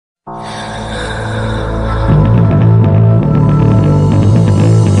In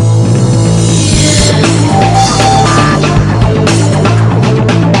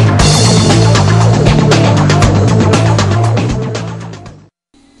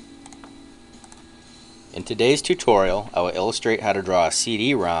today's tutorial, I will illustrate how to draw a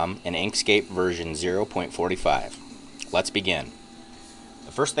CD-ROM in Inkscape version 0.45. Let's begin.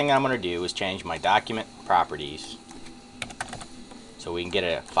 The first thing I'm going to do is change my document properties so we can get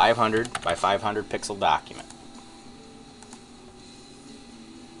a 500 by 500 pixel document.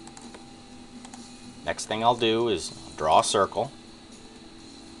 Next thing I'll do is draw a circle.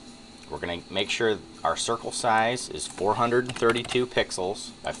 We're going to make sure our circle size is 432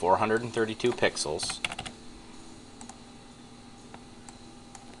 pixels by 432 pixels.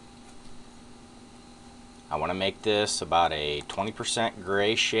 I want to make this about a 20%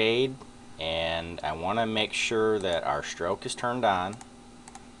 gray shade, and I want to make sure that our stroke is turned on.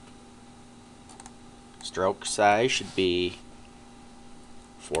 Stroke size should be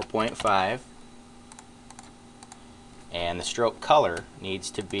 4.5, and the stroke color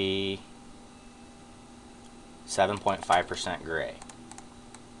needs to be 7.5% gray.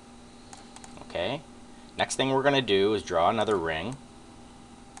 Okay, next thing we're going to do is draw another ring.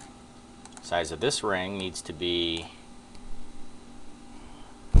 Size of this ring needs to be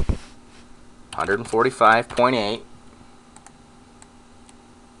 145.8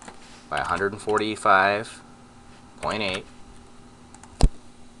 by 145.8.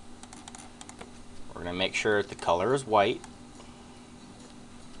 We're going to make sure that the color is white.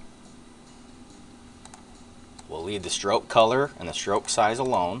 We'll leave the stroke color and the stroke size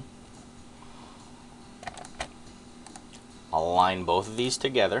alone. I'll align both of these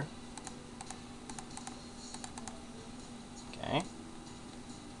together. Okay.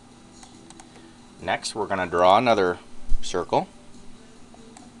 Next, we're going to draw another circle.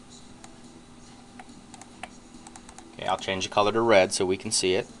 Okay, I'll change the color to red so we can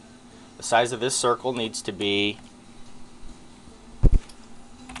see it. The size of this circle needs to be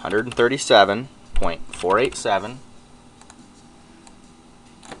 137.487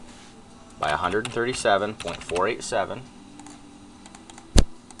 by 137.487.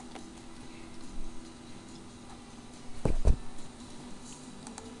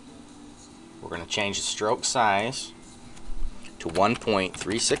 We're going to change the stroke size to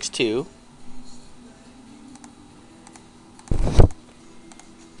 1.362.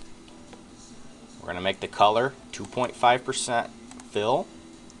 We're going to make the color 2.5% fill,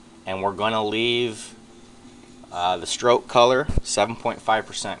 and we're going to leave the stroke color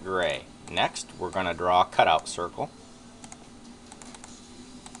 7.5% gray. Next, we're going to draw a cutout circle.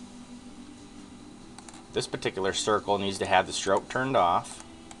 This particular circle needs to have the stroke turned off,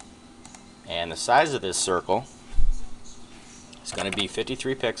 and the size of this circle is going to be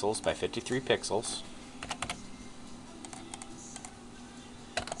 53 pixels by 53 pixels.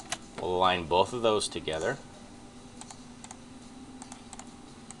 We'll align both of those together,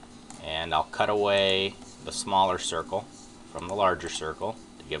 and I'll cut away the smaller circle from the larger circle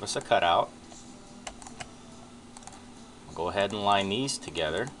to give us a cutout. I'll go ahead and line these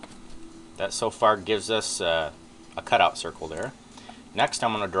together. That so far gives us a cutout circle there. Next,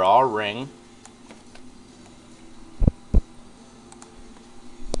 I'm going to draw a ring.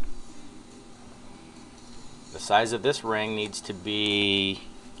 The size of this ring needs to be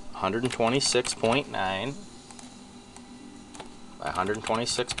 126.9 by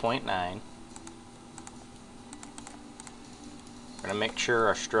 126.9. We're going to make sure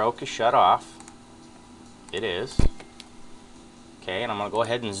our stroke is shut off. It is. Okay, and I'm going to go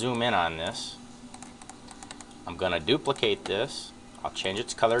ahead and zoom in on this. I'm going to duplicate this. I'll change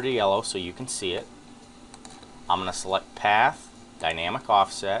its color to yellow so you can see it. I'm going to select Path, Dynamic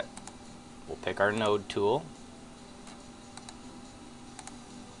Offset. We'll pick our node tool.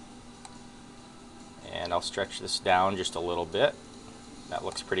 And I'll stretch this down just a little bit. That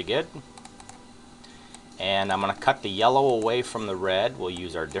looks pretty good. And I'm going to cut the yellow away from the red. We'll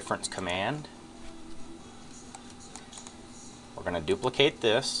use our difference command. We're going to duplicate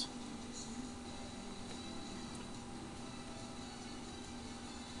this.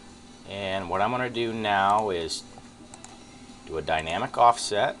 And what I'm going to do now is do a dynamic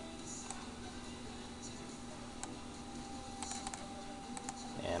offset.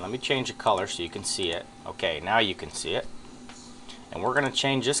 And let me change the color so you can see it. Okay, now you can see it. And we're going to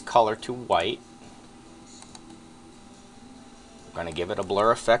change this color to white. We're going to give it a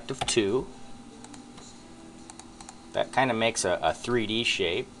blur effect of 2. That kind of makes a 3D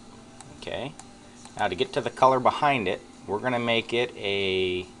shape. Okay. Now to get to the color behind it, we're going to make it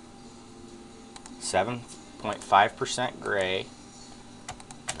a 7.5% gray.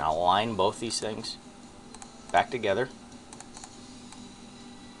 I'll align both these things back together,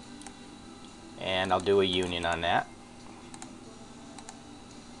 and I'll do a union on that.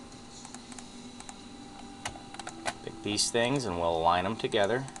 Pick these things and we'll align them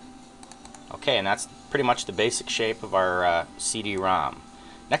together. Okay, and that's pretty much the basic shape of our CD-ROM.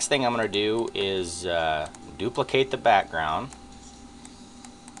 Next thing I'm going to do is duplicate the background,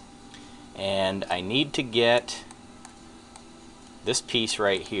 and I need to get this piece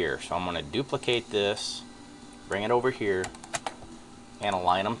right here. So I'm going to duplicate this, bring it over here, and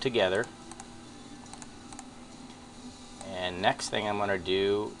align them together. And next thing I'm going to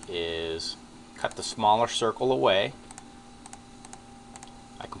do is cut the smaller circle away.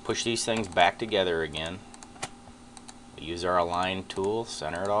 I can push these things back together again. We use our align tool,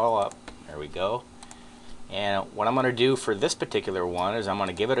 center it all up. There we go. And what I'm going to do for this particular one is I'm going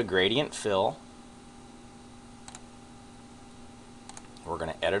to give it a gradient fill. We're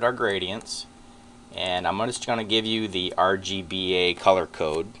going to edit our gradients, and I'm just going to give you the RGBA color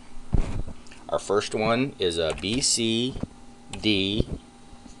code. Our first one is a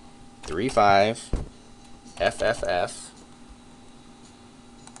BCD35FFF.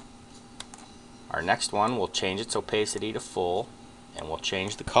 Our next one, we'll change its opacity to full, and we'll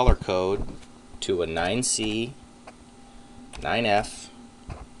change the color code to a 9C, 9F,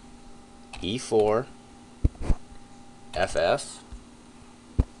 E4, FF.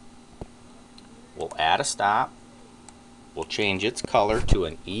 We'll add a stop. We'll change its color to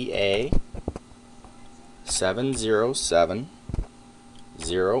an EA,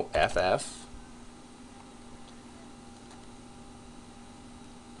 7070FF.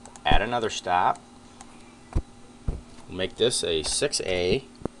 Add another stop. We'll make this a 6A,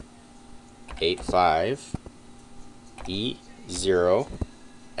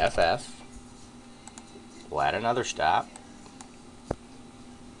 85E0FF. We'll add another stop.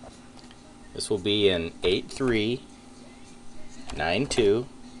 This will be an 8392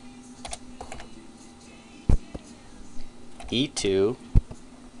 E2FF.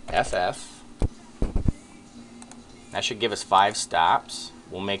 That should give us 5 stops.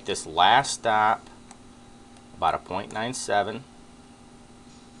 We'll make this last stop about a 0.97.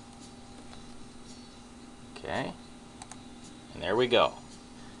 Okay, and there we go.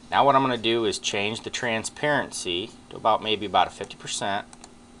 Now what I'm going to do is change the transparency to maybe about a 50%,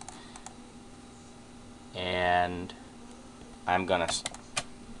 and I'm going to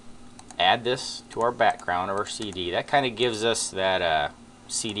add this to our background of our CD. That kind of gives us that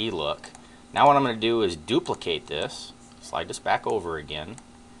CD look. Now what I'm going to do is duplicate this, slide this back over again,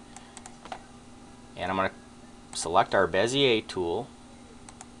 and I'm going to select our Bezier tool.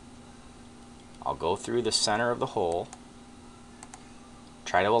 I'll go through the center of the hole,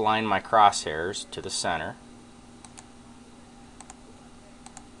 try to align my crosshairs to the center.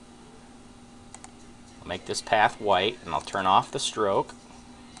 I'll make this path white, and I'll turn off the stroke.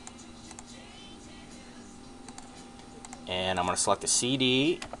 And I'm going to select the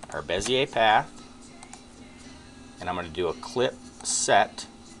CD, or Bezier path, and I'm going to do a clip set,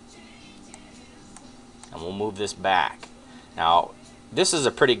 and we'll move this back. Now, this is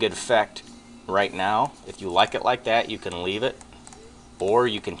a pretty good effect right now. If you like it like that, you can leave it, or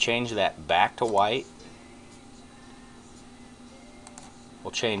you can change that back to white.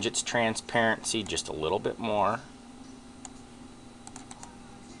 We'll change its transparency just a little bit more,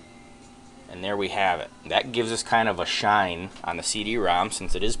 and there we have it. That gives us kind of a shine on the CD-ROM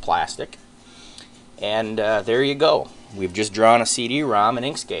since it is plastic. And there you go. We've just drawn a CD-ROM in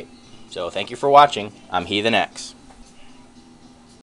Inkscape. So thank you for watching. I'm heathenX.